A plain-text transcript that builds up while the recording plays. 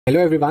Hello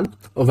everyone,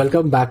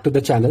 welcome back to the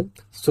channel.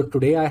 So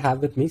today I have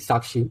with me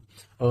Sakshi.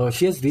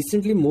 She has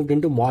recently moved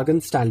into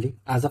Morgan Stanley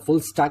as a full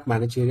stack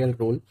managerial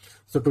role.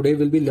 So today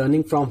we'll be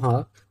learning from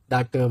her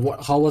that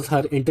how was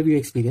her interview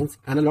experience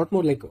and a lot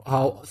more like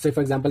how, say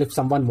for example, if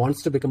someone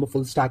wants to become a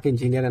full stack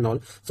engineer and all,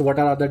 so what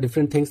are the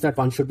different things that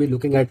one should be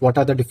looking at, what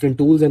are the different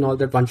tools and all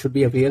that one should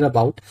be aware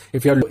about.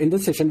 If you're in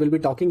this session, we'll be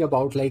talking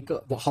about like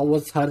how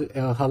was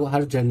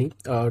her journey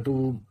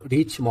to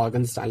reach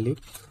Morgan Stanley,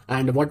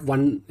 and what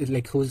one is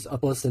like, who's a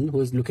person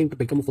who is looking to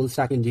become a full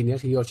stack engineer,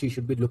 he or she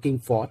should be looking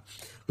for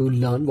to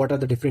learn, what are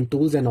the different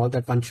tools and all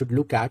that one should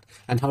look at,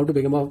 and how to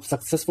become a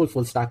successful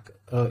full stack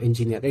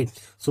engineer, right?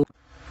 So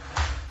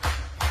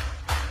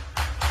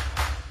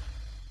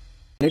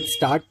let's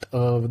start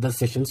the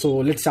session. So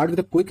let's start with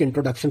a quick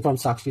introduction from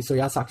Sakshi. So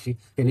yeah, Sakshi,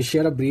 can you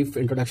share a brief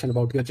introduction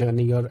about your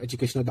journey, your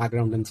educational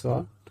background and so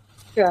on?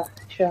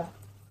 Sure.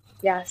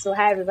 Yeah, so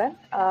hi everyone.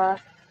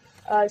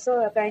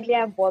 So currently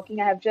I'm working.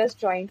 I have just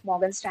joined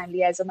Morgan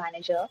Stanley as a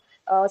manager.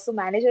 So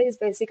manager is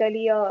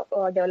basically a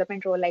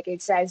development role, like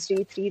it's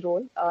SD3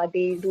 role.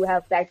 They do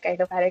have that kind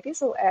of hierarchy.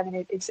 So I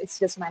mean, it's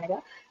just manager.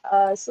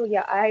 So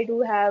yeah, I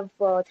do have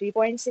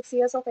 3.6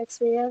 years of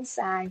experience,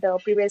 and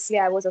previously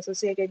I was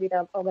associated with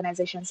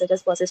organizations such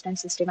as Persistent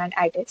System and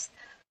ITEX.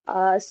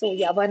 So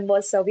yeah, one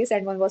was service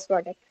and one was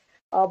product.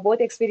 Both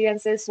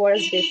experiences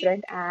was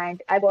different,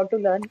 and I got to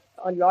learn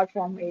a lot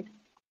from it.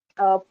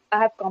 I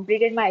have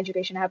completed my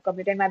education. I have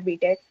completed my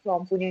BTech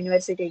from Pune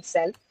University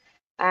itself.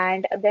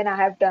 And then I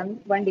have done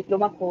one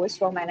diploma course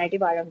from NIT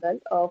Warangal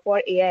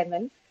for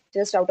AI/ML.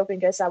 Just out of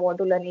interest, I want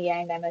to learn AI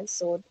and ML.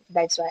 So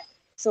that's why.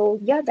 So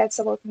yeah, that's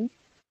about me.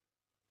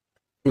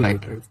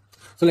 Right.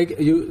 So like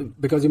you,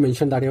 because you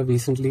mentioned that you have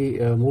recently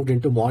moved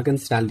into Morgan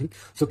Stanley.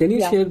 So can you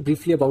Yeah. share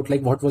briefly about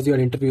like what was your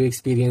interview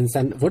experience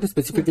and what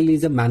specifically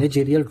is a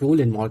managerial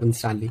role in Morgan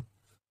Stanley?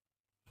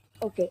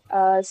 Okay.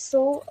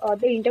 So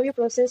the interview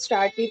process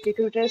starts with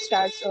recruiter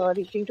starts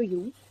reaching to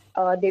you.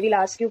 They will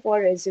ask you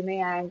for resume,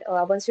 and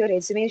once your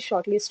resume is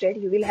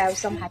shortlisted, you will have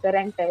some hacker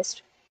rank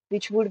test,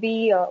 which would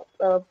be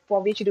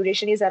for which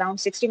duration is around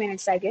 60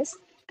 minutes, I guess.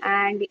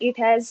 And it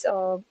has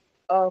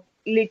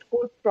lead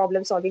code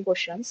problem solving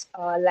questions,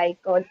 like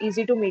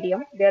easy to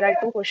medium. There are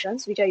two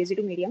questions which are easy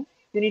to medium.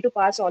 You need to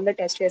pass all the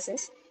test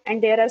cases,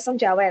 and there are some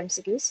Java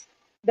MCQs.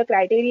 The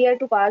criteria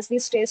to pass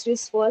this test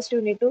is, first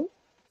you need to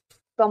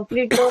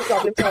complete the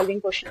problem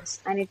solving questions,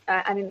 and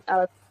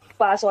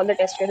pass all the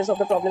test cases of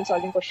the problem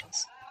solving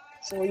questions.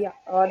 So yeah,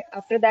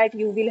 after that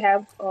you will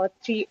have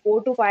 3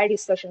 or 5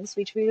 discussions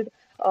which will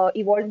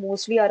evolve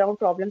mostly around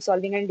problem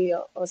solving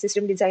and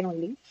system design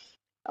only.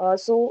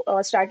 So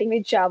starting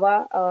with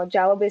Java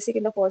basic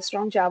in the first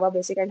round, Java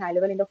basic and high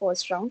level in the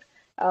first round,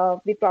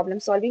 with problem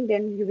solving,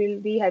 then you will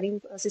be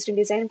having system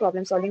design and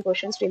problem solving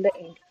questions till the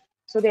end.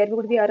 So there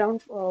would be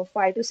around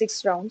 5 to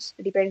 6 rounds,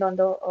 depend on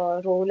the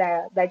role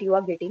that you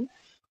are getting.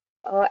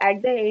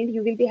 At the end,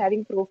 you will be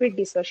having profit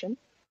discussion,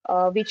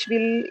 which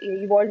will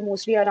evolve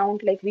mostly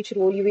around like which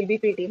role you will be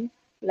fit in.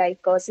 Like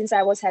since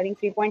I was having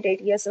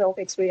 3.8 years of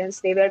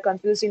experience, they were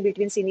confused in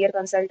between senior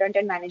consultant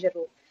and manager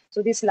role.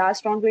 So this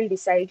last round will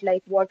decide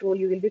like what role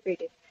you will be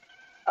fit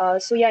in.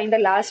 So yeah, in the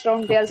last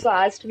round, they also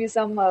asked me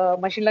some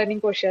machine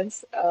learning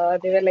questions.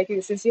 They were like,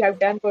 since you have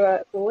done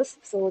course,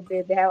 so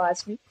they have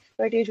asked me.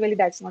 But usually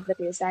that's not the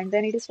case. And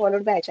then it is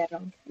followed by HR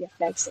round. Yeah,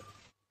 that's it.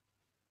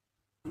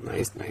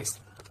 Nice.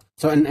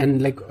 So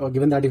and like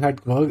given that you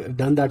had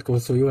done that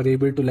course, so you were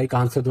able to like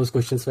answer those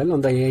questions well on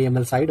the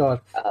AIML side,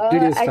 or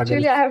did you struggle?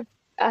 Actually,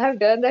 I have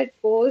done that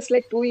course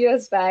like 2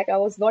 years back. I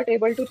was not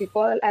able to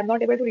recall. I'm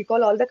not able to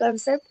recall all the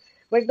concept,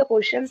 but the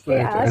questions they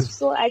Right. asked,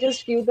 so I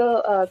just give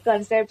the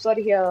concepts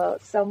or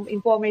some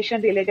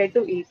information related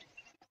to it.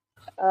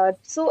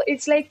 So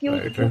it's like you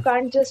Right.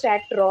 can't just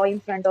act raw in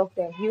front of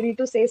them. You need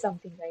to say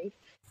something, right?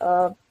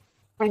 Uh,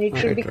 and it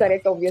should be Right.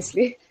 correct,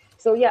 obviously.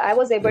 So yeah, I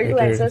was able to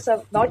Right. answer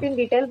some, not in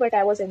detail, but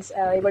I was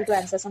able to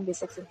answer some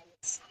basic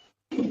scenarios.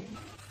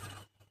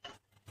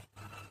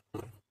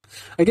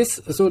 I guess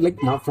so.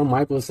 Like now, from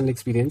my personal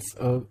experience,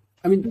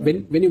 I mean,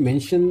 when you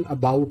mention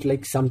about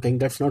like something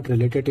that's not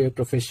related to your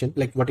profession,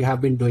 like what you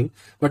have been doing,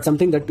 but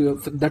something that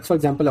that's for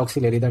example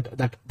auxiliary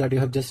that you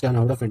have just done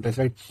out of interest,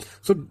 right?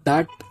 So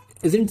that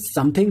isn't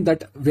something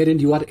that wherein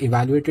you are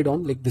evaluated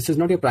on, like this is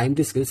not your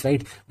primary skills,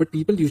 right? But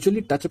people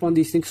usually touch upon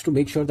these things to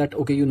make sure that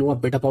okay, you know a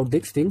bit about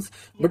these things.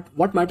 But Yeah,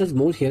 what matters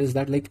more here is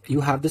that like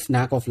you have this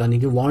knack of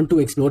learning, you want to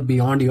explore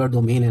beyond your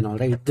domain and all,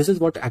 right? This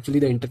is what actually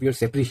the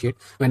interviewers appreciate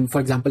when,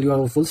 for example, you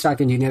are a full stack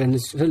engineer and you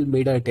still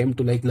made an attempt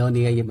to like learn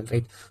AI/ML,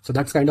 right? So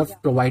that's kind of yeah,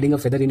 providing a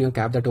feather in your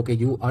cap that okay,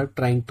 you are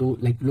trying to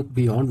like look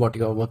beyond what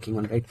you are working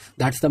on, right?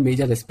 That's the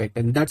major aspect,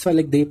 and that's why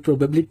like they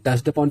probably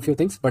touched upon few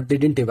things, but they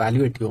didn't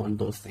evaluate you on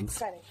those things.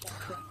 correct.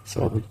 Yeah,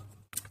 So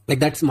like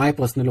that's my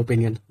personal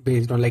opinion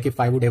based on like if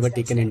I would ever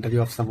take that's an right.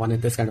 interview of someone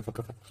in this kind of a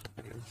profile.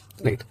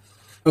 Yeah. Right.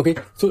 Okay.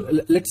 So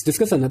let's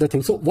discuss another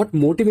thing. So what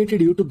motivated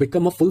you to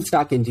become a full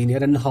stack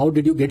engineer and how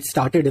did you get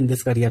started in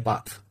this career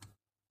path?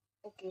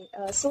 Okay,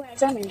 so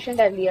as I mentioned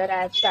earlier,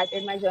 I have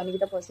started my journey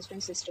with the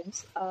persistent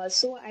systems.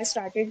 So I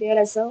started there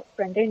as a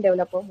front-end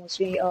developer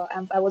mostly.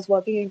 I was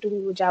working into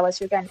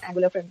JavaScript and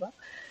Angular framework.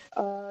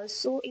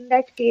 So in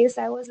that case,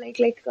 I was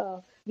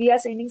we are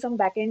sending some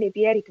backend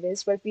API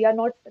requests, but we are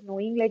not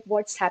knowing like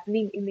what's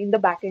happening in the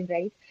backend,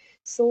 right?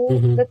 So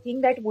Mm-hmm. the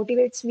thing that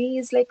motivates me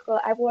is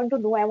I want to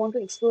know, I want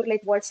to explore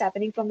like what's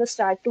happening from the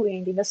start to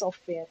end in the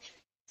software.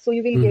 So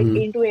you will get Mm-hmm.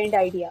 end-to-end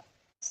idea.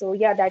 So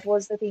yeah, that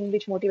was the thing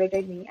which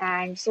motivated me.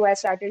 And so I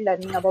started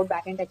learning about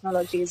backend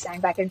technologies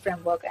and backend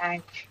framework.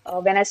 And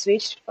when I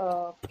switched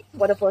for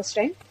the first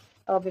time,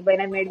 when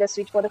I made the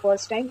switch for the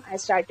first time, I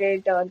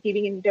started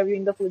giving interview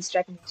in the full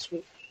stack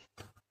industry.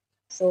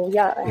 So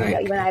yeah, and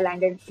Right. even I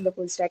landed in the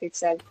full stack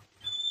itself.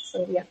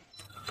 So yeah.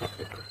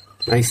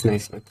 Nice,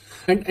 nice, man.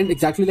 And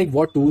exactly like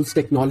what tools,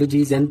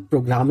 technologies, and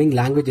programming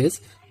languages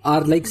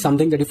are like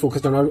something that you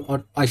focused on,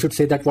 or I should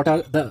say that what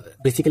are the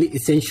basically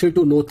essential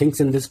to know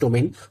things in this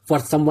domain for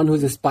someone who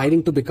is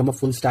aspiring to become a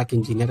full stack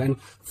engineer. And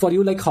for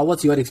you, like how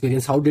was your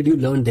experience? How did you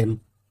learn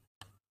them?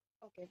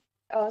 Okay.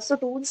 So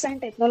tools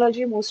and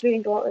technology mostly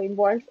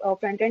involve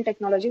front-end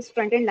technologies,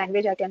 front-end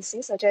language I can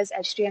say, such as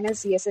HTML,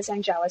 CSS,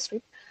 and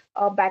JavaScript.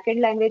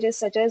 Back-end languages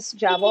such as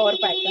Java or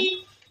Python,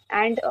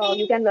 and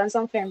you can learn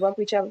some framework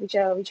which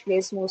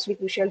plays mostly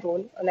crucial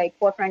role. Like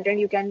for front-end,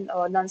 you can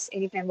learn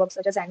any framework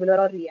such as Angular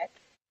or React.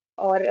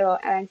 Or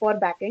and for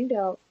backend,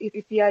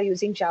 if we are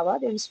using Java,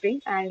 then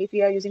Spring, and if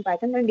we are using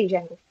Python, then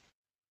Django.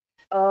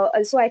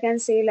 Also, I can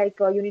say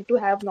you need to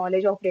have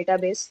knowledge of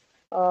database,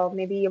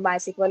 maybe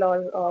MySQL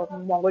or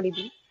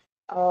MongoDB.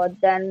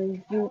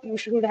 Then you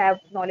should have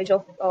knowledge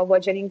of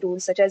versioning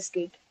tools such as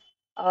Git.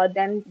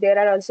 Then there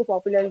are also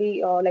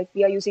popularly like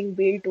we are using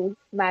build tool,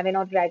 Maven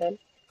or Gradle.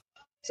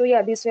 So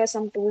yeah, these were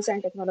some tools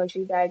and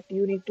technology that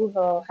you need to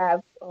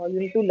you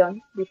need to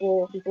learn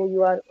before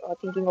you are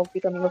thinking of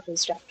becoming a full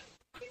stack.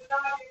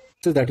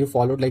 That you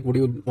followed, like would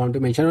you want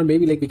to mention, or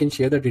maybe like we can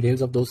share the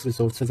details of those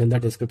resources in the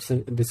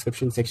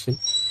description section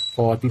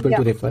for people to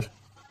Yeah, refer.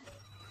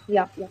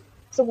 yeah.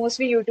 So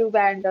mostly YouTube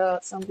and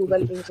some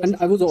Google And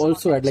I was resources,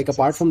 also online at like apart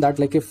resources. from that,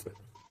 like if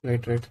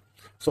right.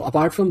 So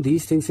apart from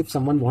these things, if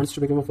someone wants to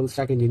become a full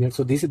stack engineer,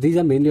 so these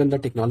are mainly on the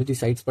technology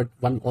sides, but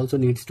one also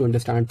needs to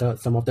understand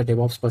some of the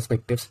DevOps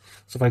perspectives.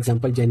 So for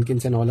example,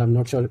 Jenkins and all, I'm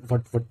not sure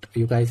what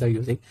you guys are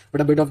using, but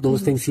a bit of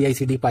those Hmm. things,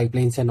 CI/CD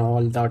pipelines and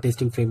all, the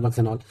testing frameworks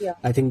and all. Yeah,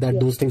 I think that yeah.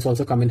 those things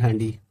also come in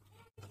handy.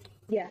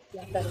 Yeah,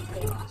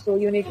 correct. So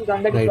you need to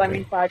run the Right.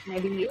 deployment part,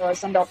 maybe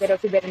some Docker or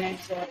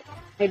Kubernetes or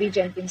maybe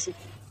Jenkins.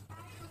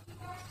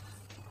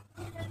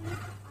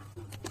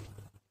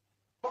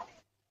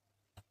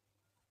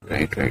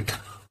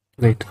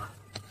 Right.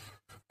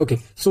 Okay,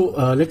 so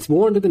let's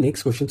move on to the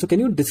next question. So, can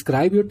you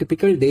describe your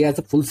typical day as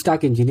a full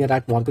stack engineer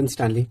at Morgan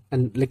Stanley,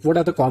 and like what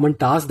are the common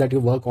tasks that you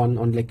work on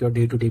like your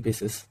day to day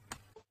basis?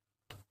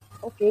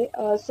 Okay,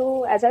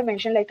 so as I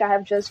mentioned, like I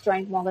have just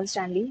joined Morgan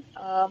Stanley,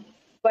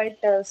 but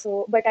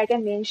I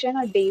can mention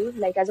a day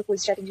like as a full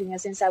stack engineer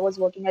since I was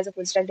working as a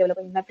full stack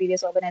developer in my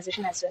previous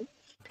organization as well.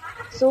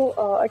 So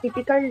a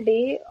typical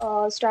day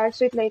starts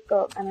with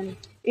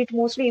it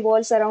mostly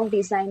evolves around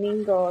developing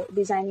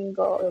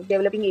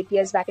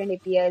APIs, backend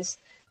APIs,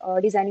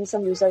 designing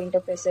some user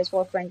interfaces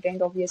for front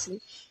end, obviously.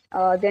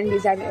 Then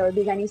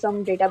designing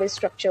some database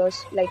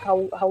structures, like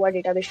how our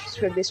database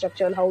should be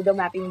structured, how the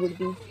mapping would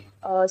be.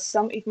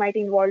 Some it might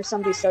involve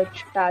some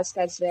research task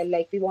as well.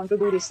 Like we want to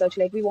do research,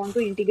 like we want to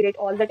integrate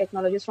all the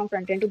technologies from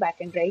front end to back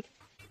end, right?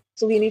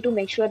 So we need to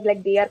make sure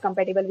like they are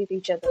compatible with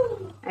each other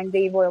and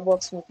they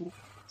work smoothly.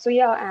 So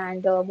yeah,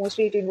 and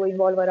mostly it will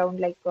involve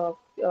around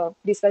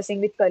discussing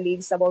with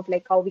colleagues about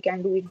like how we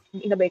can do it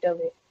in a better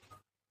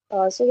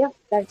way. So yeah,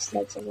 that's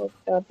about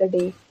the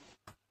day.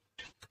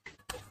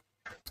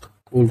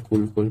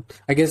 Cool.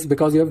 I guess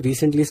because you have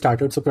recently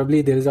started, so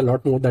probably there is a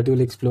lot more that you'll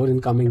explore in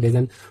coming days,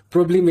 and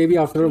probably maybe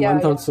after a Yeah,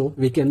 month or yeah, so,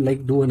 we can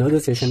like do another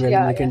session wherein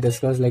yeah, we can yeah,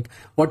 discuss like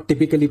what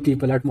typically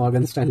people at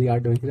Morgan Stanley are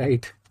doing.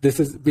 Right. This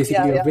is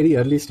basically a yeah. very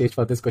early stage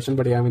for this question,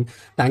 but yeah, I mean,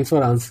 thanks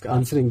for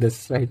answering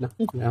this right now.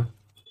 Yeah.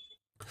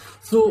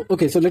 So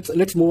okay, so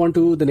let's move on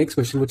to the next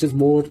question, which is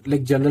more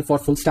like general for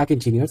full stack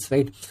engineers,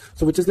 right?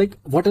 So which is like,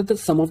 what are the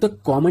some of the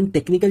common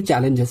technical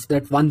challenges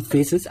that one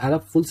faces as a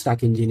full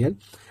stack engineer,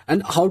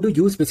 and how do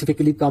you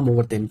specifically come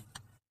over them?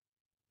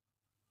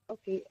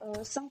 Okay,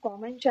 some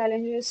common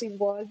challenges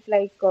involve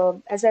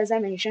as I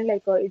mentioned,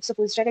 it's a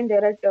full stack and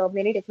there are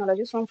many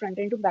technologies from front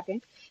end to back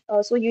end.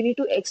 So you need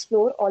to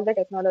explore all the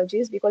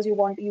technologies because you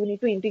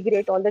need to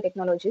integrate all the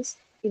technologies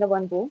in a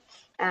one go,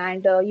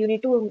 and you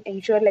need to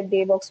ensure like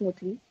they work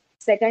smoothly.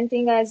 Second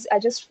thing, as I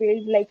just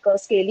feel like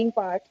scaling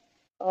part,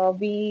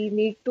 we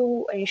need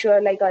to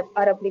ensure like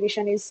our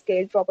application is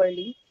scaled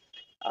properly.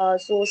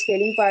 So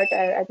scaling part,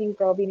 I think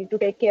we need to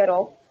take care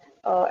of.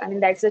 I mean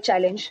that's the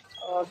challenge.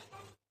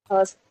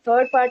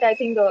 Third part, I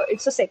think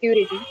it's a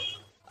security.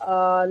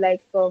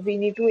 We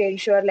need to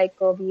ensure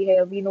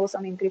we know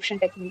some encryption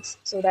techniques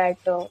so that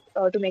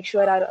to make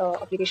sure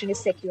our application is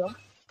secure.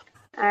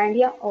 And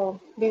yeah,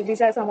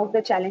 these are some of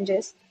the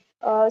challenges.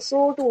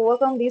 So to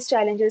overcome these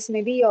challenges,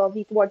 maybe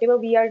whatever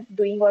we are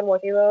doing or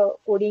whatever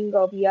coding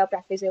we are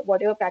practicing,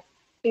 whatever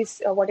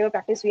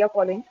practice we are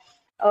following,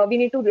 we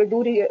need to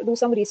do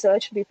some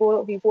research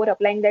before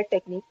applying that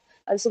technique.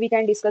 So we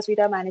can discuss with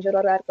our manager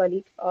or our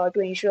colleague to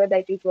ensure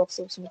that it works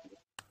so smoothly.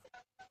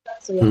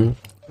 So yeah. Hmm.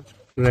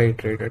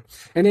 Right.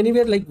 And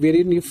anywhere like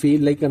wherein you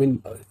feel like, I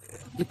mean,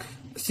 like,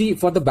 see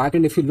for the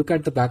backend, if you look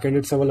at the backend,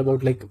 it's all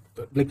about like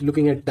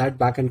looking at that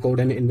backend code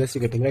and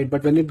investigating, right?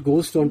 But when it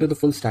goes onto the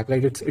full stack,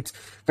 right, it's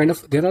kind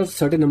of there are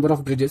certain number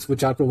of bridges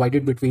which are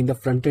provided between the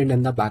front end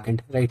and the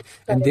backend, right?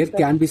 And there Correct,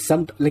 can correct. be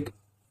some like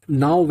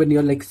now when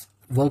you're like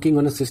working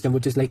on a system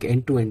which is like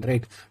end to end,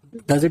 right?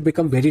 Does it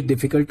become very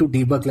difficult to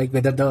debug like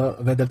whether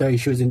the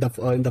issue is in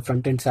the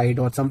front end side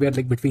or somewhere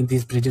like between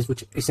these bridges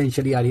which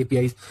essentially are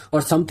APIs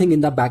or something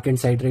in the back end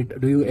side, right?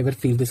 Do you ever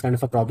feel this kind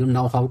of a problem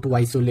now? How to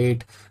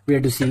isolate,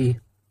 where to see?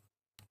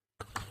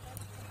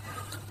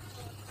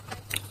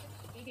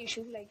 Big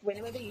issue, like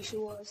whenever the issue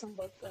or some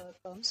bug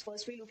comes,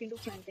 first we look into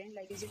front end,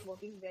 like is it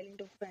working well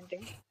into front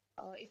end?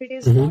 If it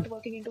is Mm-hmm. not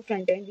working into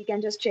front end, we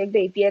can just check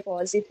the API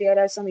calls. If there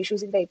are some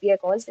issues in the API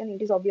calls, then it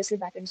is obviously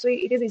back end. So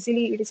it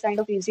is kind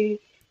of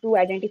easy to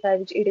identify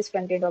which it is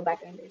front end or back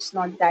end. It's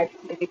not that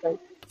difficult.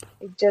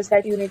 It's just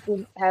that you need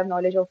to have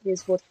knowledge of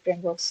these both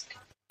frameworks,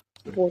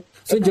 both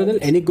So in general,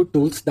 technologies. any good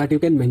tools that you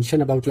can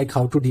mention about like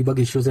how to debug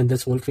issues in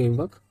this whole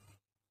framework?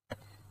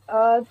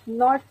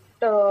 Not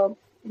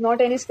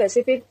not any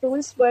specific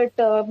tools, but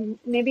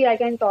maybe I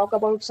can talk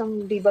about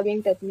some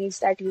debugging techniques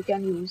that you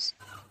can use.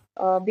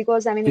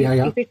 Because I mean,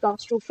 Yeah. if it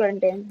comes to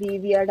front end,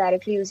 we are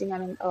directly using I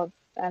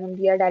mean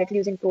we are directly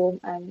using Chrome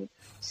and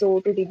so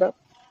to debug.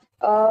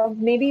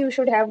 Maybe you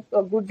should have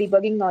a good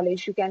debugging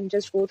knowledge. You can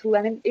just go through.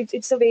 I mean,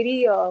 it's a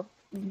very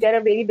there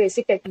are very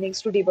basic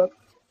techniques to debug.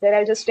 There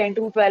are just 10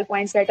 to 12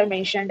 points that are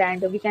mentioned,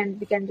 and we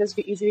can just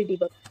easily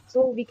debug.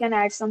 So we can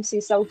add some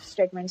sysout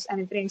statements, I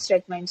mean print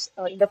statements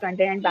in the front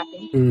end and back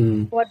end.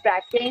 Hmm. For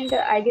back end,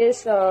 I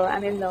guess I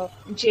mean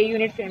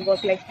JUnit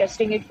framework, like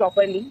testing it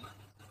properly,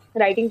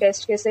 writing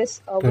test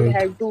cases would Right.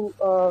 help to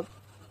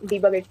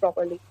debug it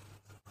properly.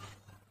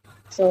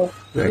 So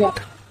Right. yeah,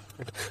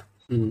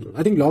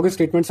 I think log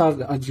statements are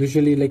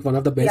usually like one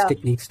of the best yeah,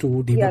 techniques to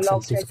yeah. debug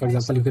Log something. So, for statements.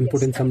 example, you can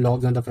put Yes, in some correct.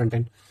 logs on the front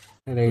end,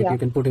 right? Yeah, You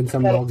can put in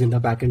some correct. logs in the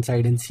backend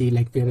side and see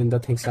like wherein the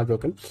things are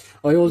broken.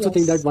 I also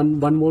think that Yes.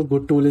 one more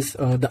good tool is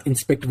the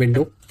inspect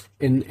window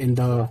Yeah, in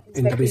the inspect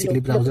window basically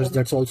in the browsers. Chrome.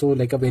 That's also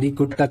like a very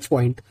good touch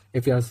point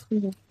if you're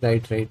Mhm.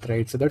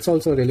 right. So that's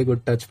also a really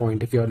good touch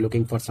point if you are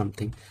looking for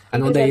something.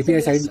 And It on is the also API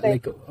just side,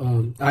 like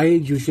like I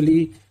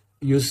usually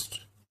used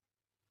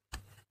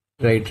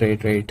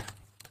right.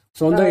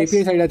 So on the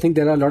API s- side, I think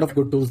there are a lot of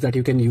good tools that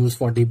you can use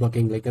for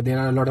debugging. Like there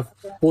are a lot of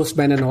yeah,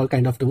 Postman and all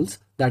kind of tools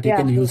that you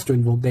can yeah. use to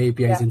invoke the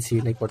APIs Yeah. and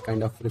see like what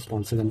kind of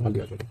responses and all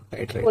you're getting.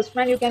 Right.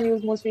 Postman you can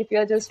use mostly if you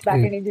are just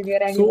Right. backend engineer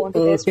and you So want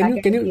to test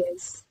backend can you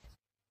APIs.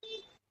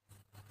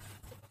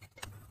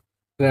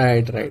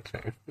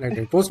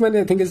 right. Postman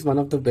I think is one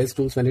of the best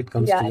tools when it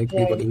comes to Yeah, like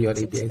yeah, debugging your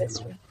it's APIs and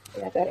best all. way.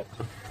 Yeah, correct.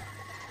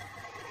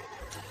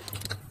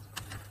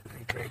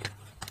 Right.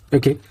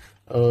 Okay.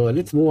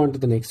 Let's move on to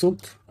the next. So,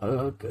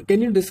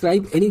 can you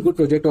describe any good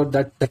project or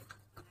that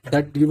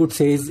you would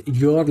say is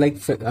your like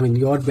I mean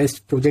your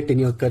best project in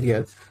your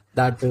career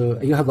that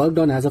you have worked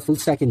on as a full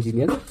stack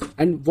engineer,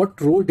 and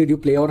what role did you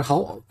play or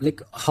how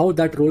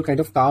that role kind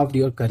of carved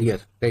your career,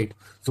 right?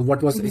 So,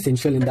 what was Mhm.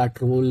 essential in that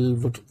role,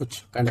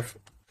 which kind of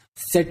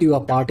set you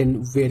apart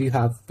in where you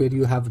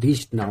have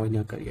reached now in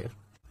your career?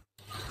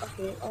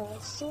 Okay,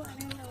 so I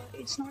mean,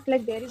 it's not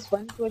like there is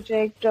one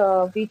project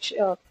which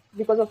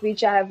because of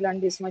which I have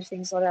learned this much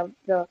things or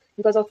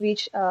because of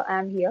which I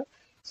am here.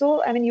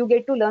 So I mean, you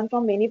get to learn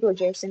from many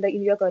projects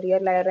in your career,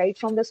 like right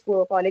from the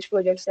school, college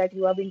projects that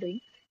you have been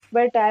doing.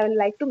 But I would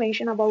like to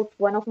mention about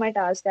one of my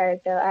tasks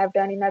that I have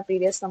done in my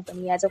previous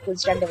company as a full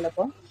stack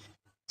developer.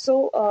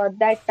 So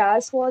that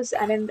task was,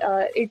 I mean,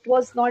 it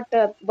was not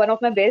one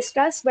of my best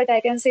tasks, but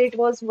I can say it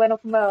was one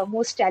of my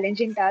most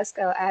challenging tasks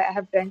I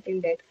have done till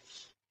date.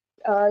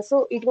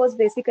 So it was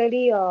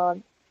basically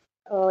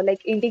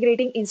like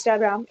integrating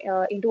Instagram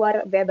into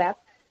our web app,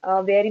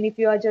 wherein if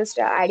you are just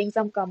adding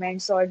some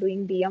comments or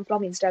doing DM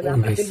from Oh, Instagram,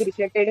 it will be nice.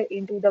 reflected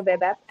into the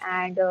web app,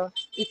 and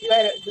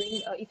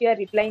if you are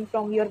replying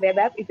from your web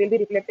app, it will be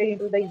reflected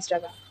into the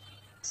Instagram.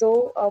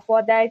 So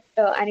for that,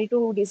 I need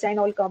to design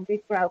all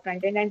complete front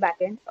end and back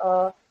end.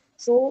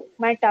 So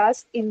my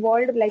task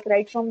involved like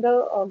right from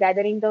the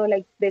gathering the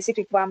like basic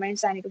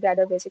requirements. I need to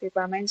gather basic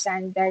requirements,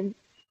 and then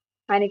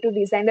I need to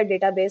design the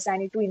database. I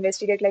need to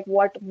investigate like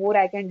what more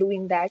I can do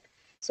in that,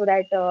 so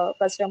that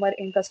customer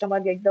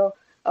get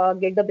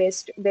the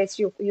best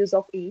use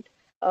of it.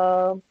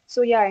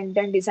 So yeah, and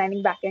then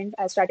designing backend.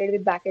 I started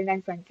with backend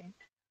and frontend.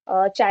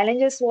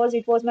 Challenges was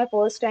it was my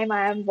first time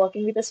I am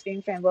working with a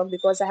Spring framework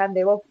because I have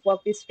never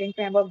worked with Spring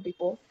framework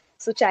before.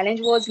 So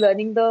challenge was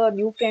learning the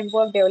new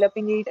framework,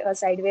 developing it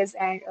sideways,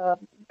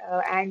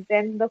 and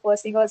then the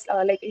first thing was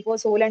like it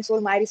was whole and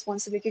soul my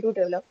responsibility to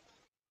develop.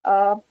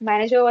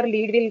 Manager or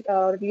lead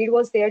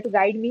was there to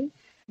guide me,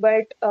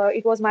 but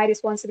it was my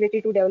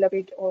responsibility to develop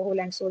it whole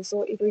and soul.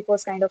 So it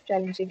was kind of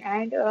challenging,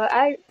 and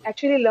I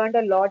actually learned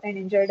a lot and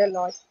enjoyed a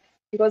lot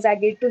because I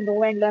get to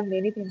know and learn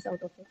many things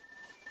out of it.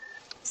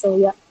 So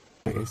yeah,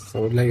 Nice.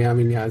 So like I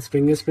mean, yeah,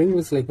 Spring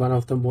is like one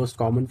of the most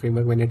common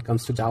framework when it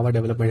comes to Java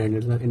development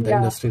and in the yeah,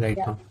 industry right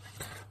yeah, now.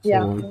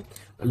 yeah. So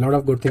a lot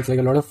of good things, like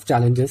a lot of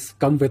challenges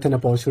come with an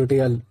opportunity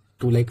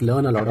to like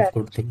learn a lot of good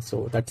Correct, things.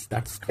 So that's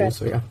true. correct.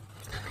 So yeah.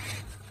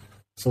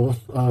 So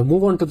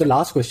move on to the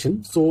last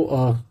question.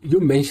 So you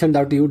mentioned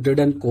that you did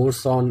a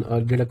course on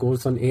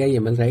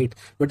AI/ML, right?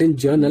 But in Mhm.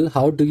 general,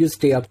 how do you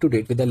stay up to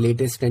date with the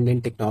latest trend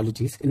and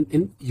technologies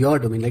in your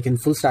domain, like in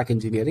full stack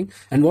engineering?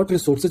 And what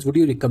resources would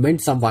you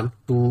recommend someone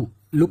to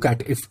look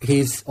at if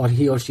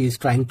he or she is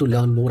trying to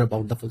learn more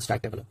about the full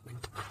stack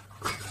development?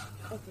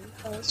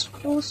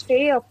 Okay. To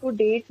stay up to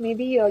date,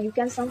 maybe you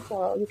can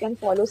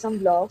follow some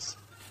blogs.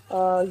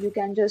 You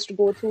can just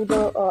go through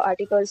the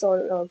articles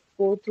or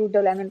go through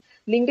the. I mean,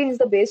 LinkedIn is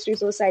the best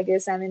resource, I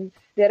guess. I mean,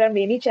 there are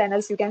many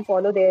channels you can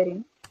follow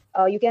therein.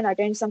 You can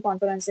attend some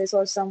conferences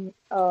or some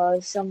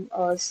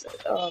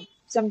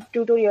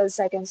tutorials,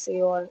 I can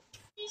say, or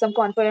some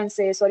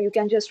conferences, or you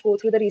can just go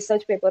through the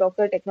research paper of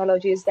the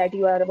technologies that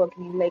you are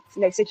working in. Like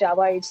let's say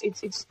Java,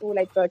 it's so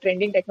like a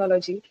trending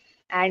technology,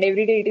 and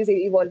every day it is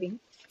evolving.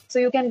 So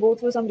you can go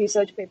through some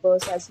research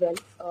papers as well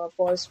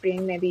for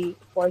Spring, maybe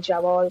for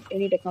Java or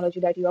any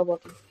technology that you are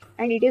working.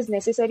 And it is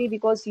necessary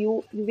because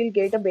you will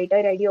get a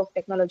better idea of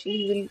technology.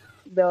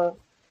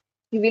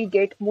 You will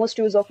get most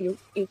use of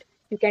it.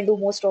 You can do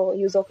most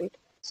use of it.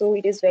 So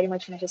it is very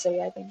much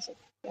necessary, I think so.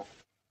 Yeah.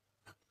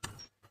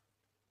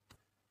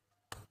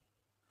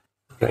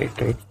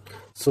 Right, right.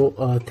 So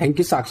thank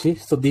you, Sakshi.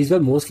 So these were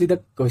mostly the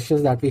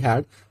questions that we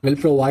had. We'll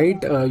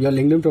provide Yeah. your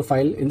LinkedIn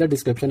profile in the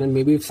description, and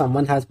maybe if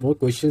someone has more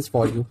questions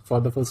for you for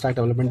the full stack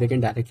development, Yeah. they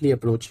can directly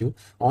approach you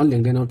on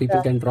LinkedIn, or people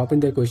Yeah. can drop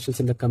in their questions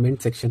in the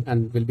comment section,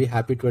 and we'll be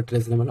happy to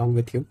address them along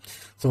with you.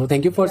 So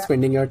thank you for Yeah.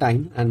 spending your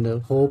time, and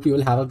hope you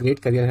will have a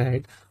great career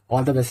ahead.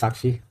 All the best,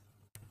 Sakshi.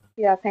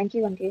 Yeah. Thank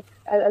you, Ankit.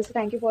 Also,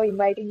 thank you for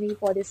inviting me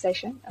for this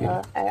session.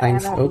 Yeah. I am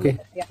Thanks. happy. Okay.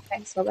 Yeah.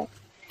 Thanks. Bye bye.